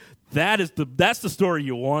free. That's the story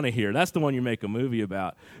you want to hear. That's the one you make a movie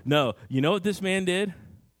about. No, you know what this man did?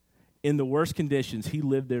 In the worst conditions, he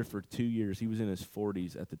lived there for 2 years. He was in his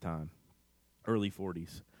 40s at the time, early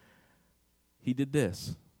 40s. He did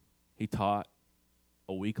this. He taught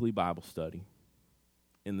a weekly Bible study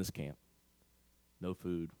in this camp. No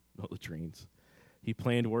food, no latrines. He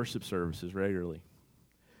planned worship services regularly.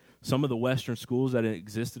 Some of the Western schools that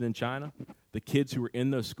existed in China, the kids who were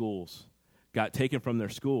in those schools got taken from their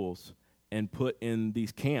schools and put in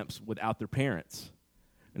these camps without their parents.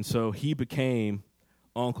 And so he became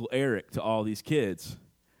Uncle Eric to all these kids.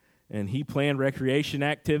 And he planned recreation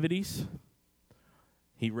activities.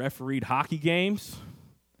 He refereed hockey games.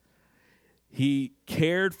 He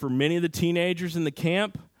cared for many of the teenagers in the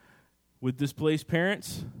camp with displaced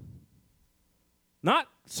parents. Not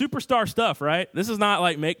superstar stuff, right? This is not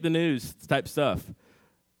like make the news type stuff.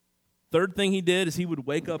 Third thing he did is he would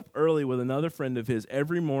wake up early with another friend of his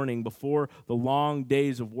every morning before the long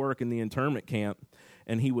days of work in the internment camp,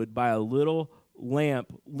 and he would buy a little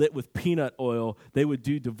lamp lit with peanut oil. They would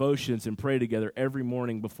do devotions and pray together every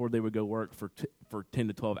morning before they would go work for 10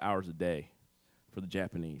 to 12 hours a day for the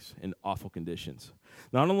Japanese in awful conditions.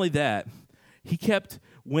 Not only that, he kept,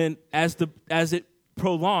 as it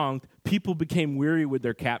prolonged, people became weary with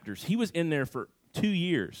their captors. He was in there for 2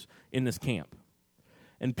 years in this camp.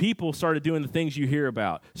 And people started doing the things you hear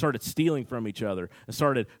about, started stealing from each other, and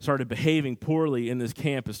started behaving poorly in this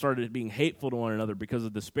camp, and started being hateful to one another because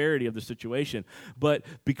of the disparity of the situation. But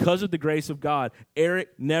because of the grace of God, Eric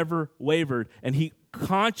never wavered, and he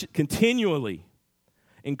continually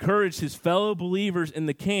encouraged his fellow believers in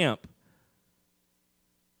the camp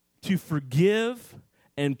to forgive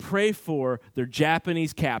and pray for their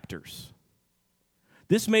Japanese captors.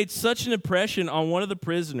 This made such an impression on one of the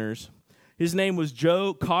prisoners. His name was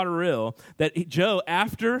Joe Cotterill, that Joe,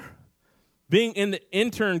 after being in the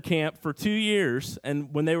intern camp for 2 years,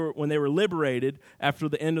 and when they were liberated after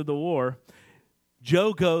the end of the war,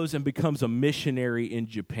 Joe goes and becomes a missionary in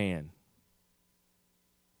Japan.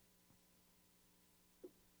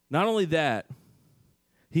 Not only that,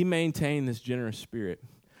 he maintained this generous spirit.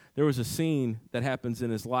 There was a scene that happens in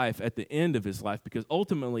his life at the end of his life, because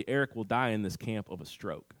ultimately Eric will die in this camp of a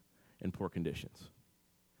stroke in poor conditions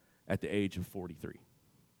at the age of 43.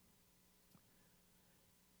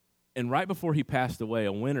 And right before he passed away,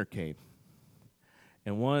 a winter came.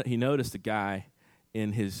 And he noticed a guy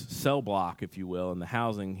in his cell block, if you will, in the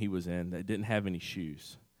housing he was in, that didn't have any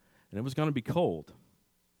shoes. And it was going to be cold.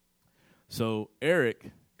 So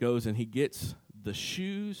Eric goes and he gets the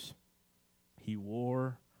shoes he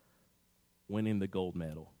wore winning the gold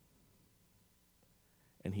medal.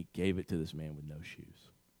 And he gave it to this man with no shoes.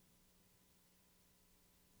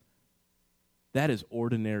 That is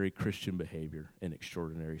ordinary Christian behavior in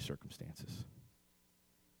extraordinary circumstances.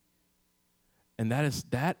 And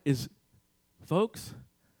that is, folks,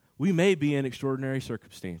 we may be in extraordinary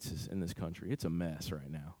circumstances in this country. It's a mess right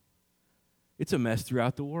now. It's a mess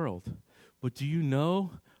throughout the world. But do you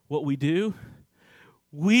know what we do?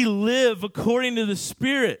 We live according to the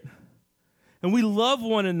Spirit. And we love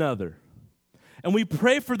one another. And we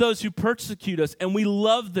pray for those who persecute us, and we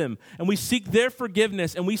love them, and we seek their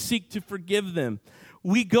forgiveness, and we seek to forgive them.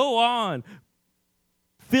 We go on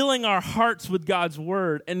filling our hearts with God's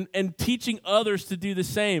word and teaching others to do the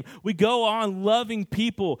same. We go on loving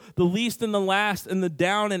people, the least and the last and the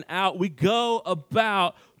down and out. We go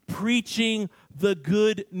about preaching the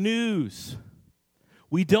good news.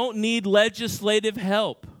 We don't need legislative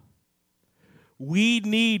help. We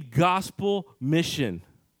need gospel mission.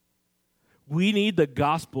 We need the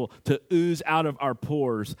gospel to ooze out of our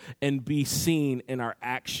pores and be seen in our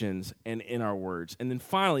actions and in our words. And then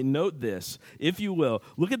finally, note this, if you will.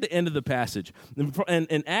 Look at the end of the passage.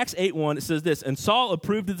 In Acts 8:1, it says this, and Saul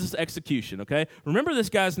approved of this execution, okay? Remember this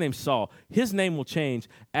guy's name, Saul. His name will change,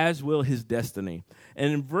 as will his destiny.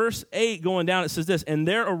 And in verse 8 going down, it says this, and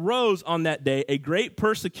there arose on that day a great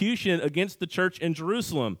persecution against the church in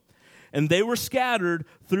Jerusalem. And they were scattered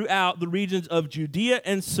throughout the regions of Judea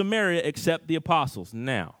and Samaria except the apostles.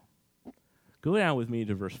 Now, go down with me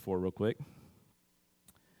to verse 4 real quick.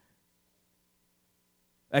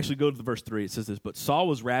 Actually, go to the verse 3. It says this, but Saul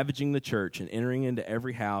was ravaging the church and entering into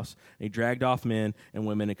every house. And he dragged off men and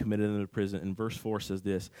women and committed them to prison. And verse 4 says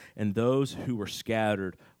this, and those who were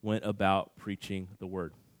scattered went about preaching the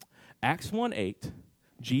word. Acts 1:8,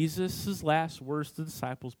 Jesus' last words to the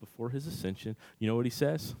disciples before his ascension, you know what he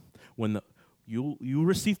says? You'll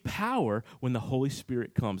receive power when the Holy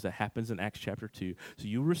Spirit comes. That happens in Acts chapter 2. So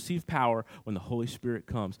you'll receive power when the Holy Spirit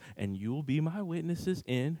comes, and you will be my witnesses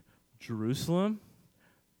in Jerusalem,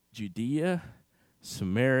 Judea,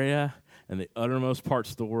 Samaria, and the uttermost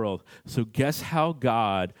parts of the world. So guess how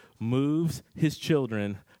God moves his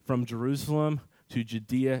children from Jerusalem to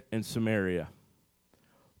Judea and Samaria?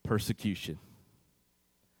 Persecution.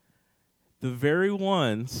 The very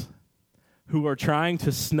ones who are trying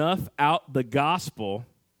to snuff out the gospel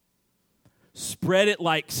spread it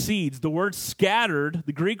like seeds. The word scattered,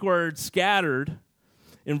 the Greek word scattered,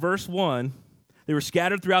 in verse 1, they were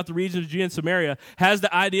scattered throughout the region of Judea and Samaria, has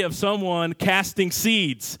the idea of someone casting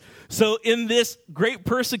seeds. So in this great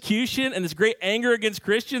persecution and this great anger against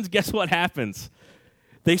Christians, guess what happens?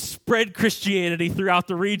 They spread Christianity throughout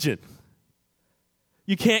the region.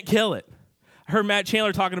 You can't kill it. I heard Matt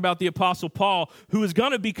Chandler talking about the Apostle Paul, who is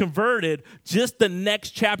going to be converted just the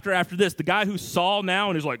next chapter after this. The guy who's Saul now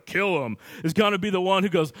and is like, kill him, is going to be the one who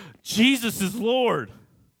goes, Jesus is Lord,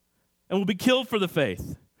 and will be killed for the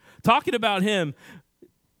faith. Talking about him,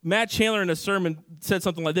 Matt Chandler in a sermon said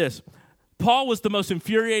something like this. Paul was the most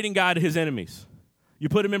infuriating guy to his enemies. You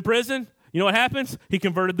put him in prison, you know what happens? He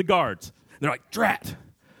converted the guards. They're like, drat.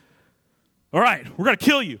 All right, we're going to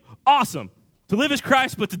kill you. Awesome. To live is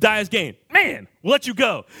Christ, but to die is gain. Man, we'll let you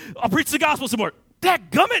go. I'll preach the gospel some more.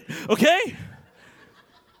 Dadgummit, okay?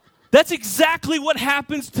 That's exactly what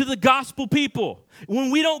happens to the gospel people. When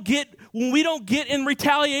we don't get in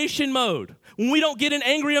retaliation mode, when we don't get in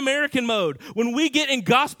angry American mode, when we get in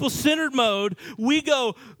gospel-centered mode, we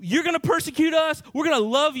go, you're going to persecute us, we're going to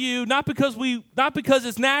love you, not because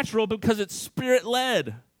it's natural, but because it's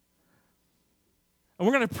spirit-led. And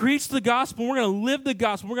we're going to preach the gospel, we're going to live the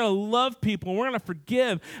gospel, we're going to love people, and we're going to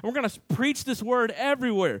forgive, and we're going to preach this word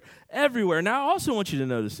everywhere, everywhere. Now, I also want you to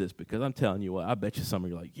notice this, because I'm telling you what, I bet you some of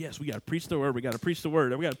you are like, yes, we got to preach the word, we got to preach the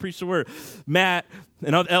word, we got to preach the word. Matt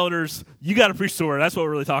and other elders, you got to preach the word. That's what we're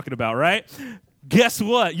really talking about, right? Guess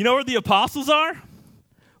what? You know where the apostles are?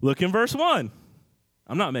 Look in verse 1.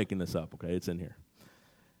 I'm not making this up, okay? It's in here.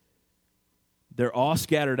 They're all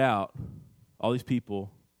scattered out, all these people,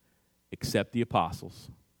 except the apostles.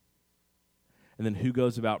 And then who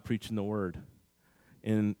goes about preaching the word?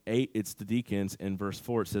 In 8, it's the deacons. In verse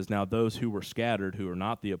 4, it says, now those who were scattered, who are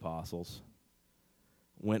not the apostles,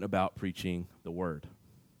 went about preaching the word.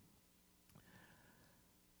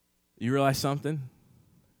 You realize something?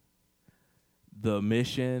 The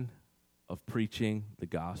mission of preaching the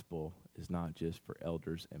gospel is not just for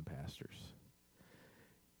elders and pastors.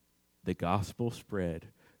 The gospel spread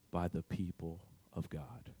by the people of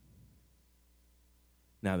God.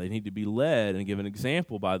 Now, they need to be led and give an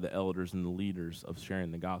example by the elders and the leaders of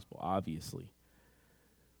sharing the gospel, obviously.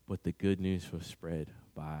 But the good news was spread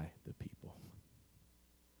by the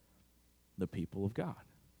people of God.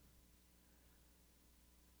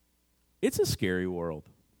 It's a scary world.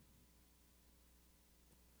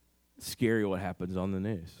 It's scary what happens on the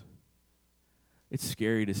news. It's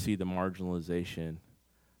scary to see the marginalization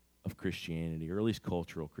of Christianity, or at least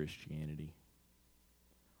cultural Christianity.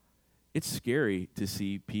 It's scary to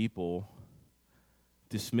see people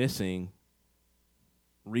dismissing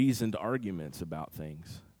reasoned arguments about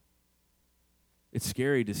things. It's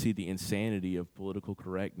scary to see the insanity of political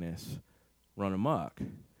correctness run amok.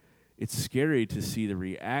 It's scary to see the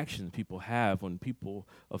reactions people have when people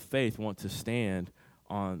of faith want to stand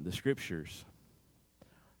on the scriptures.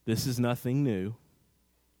 This is nothing new,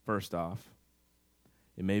 first off.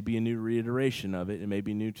 It may be a new reiteration of it. It may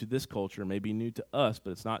be new to this culture. It may be new to us,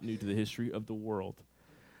 but it's not new to the history of the world.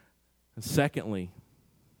 And secondly,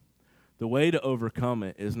 the way to overcome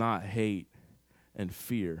it is not hate and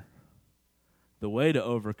fear. The way to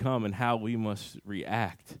overcome and how we must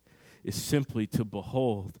react is simply to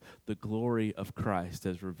behold the glory of Christ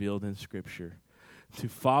as revealed in Scripture, to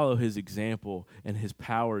follow his example and his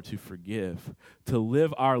power to forgive, to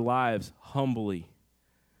live our lives humbly,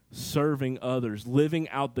 serving others, living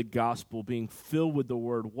out the gospel, being filled with the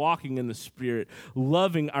word, walking in the Spirit,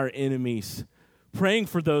 loving our enemies, praying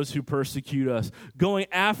for those who persecute us, going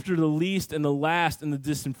after the least and the last and the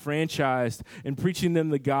disenfranchised and preaching them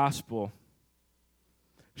the gospel,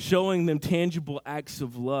 showing them tangible acts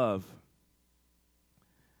of love.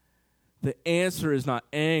 The answer is not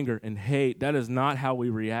anger and hate. That is not how we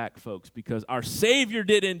react, folks, because our Savior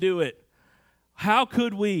didn't do it. How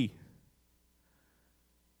could we?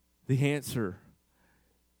 The answer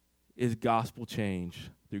is gospel change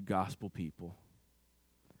through gospel people.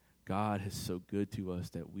 God is so good to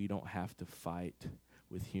us that we don't have to fight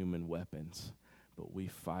with human weapons, but we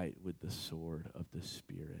fight with the sword of the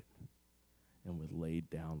Spirit and with laid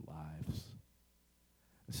down lives.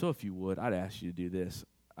 And so if you would, I'd ask you to do this.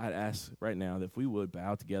 I'd ask right now that if we would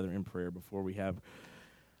bow together in prayer before we have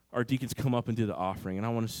our deacons come up and do the offering. And I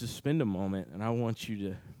want us to spend a moment, and I want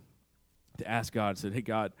you to ask God, say, hey,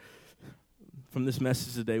 God, from this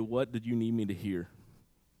message today, what did you need me to hear?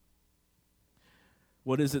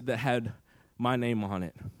 What is it that had my name on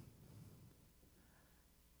it?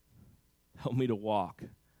 Help me to walk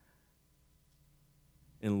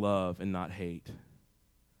in love and not hate.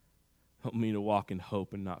 Help me to walk in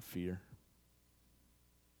hope and not fear.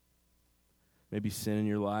 Maybe sin in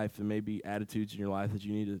your life, and maybe attitudes in your life that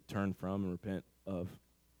you need to turn from and repent of.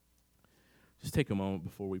 Just take a moment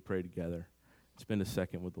before we pray together. Spend a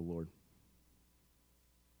second with the Lord.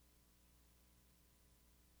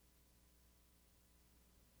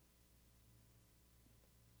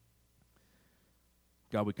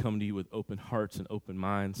 God, we come to you with open hearts and open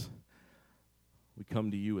minds. We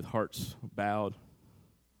come to you with hearts bowed.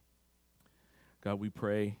 God, we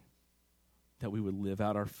pray that we would live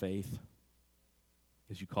out our faith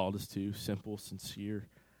as you called us to, simple, sincere,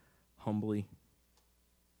 humbly,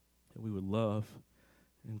 that we would love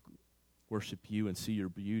and worship you and see your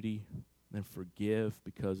beauty and forgive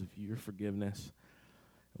because of your forgiveness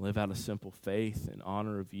and live out a simple faith in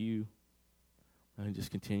honor of you. And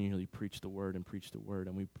just continually preach the word, and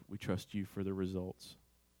we trust you for the results.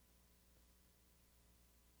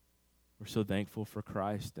 We're so thankful for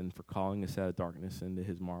Christ and for calling us out of darkness into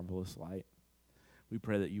his marvelous light. We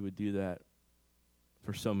pray that you would do that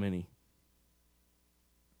for so many.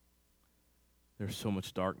 There's so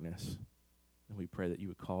much darkness, and we pray that you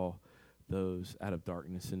would call those out of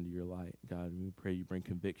darkness into your light. God, we pray you bring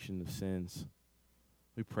conviction of sins.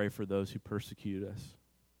 We pray for those who persecute us.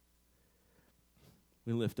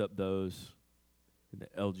 We lift up those in the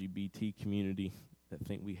LGBT community that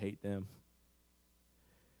think we hate them.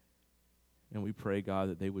 And we pray, God,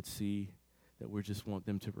 that they would see that we just want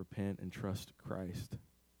them to repent and trust Christ,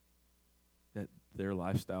 that their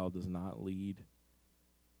lifestyle does not lead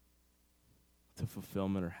to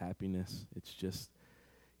fulfillment or happiness. It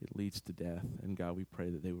leads to death. And God, we pray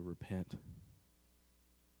that they would repent,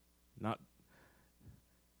 and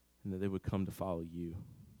that they would come to follow you.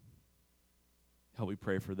 Help we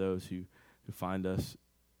pray for those who find us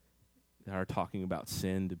that are talking about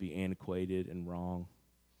sin to be antiquated and wrong.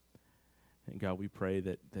 And God, we pray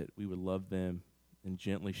that we would love them and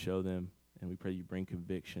gently show them, and we pray you bring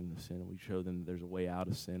conviction of sin, and we show them that there's a way out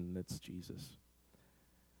of sin, and that's Jesus.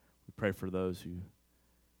 We pray for those who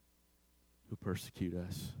persecute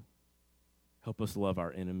us. Help us love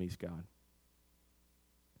our enemies, God.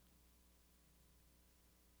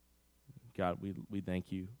 God, we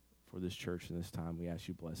thank you for this church and this time. We ask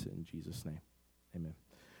you bless it in Jesus' name. Amen.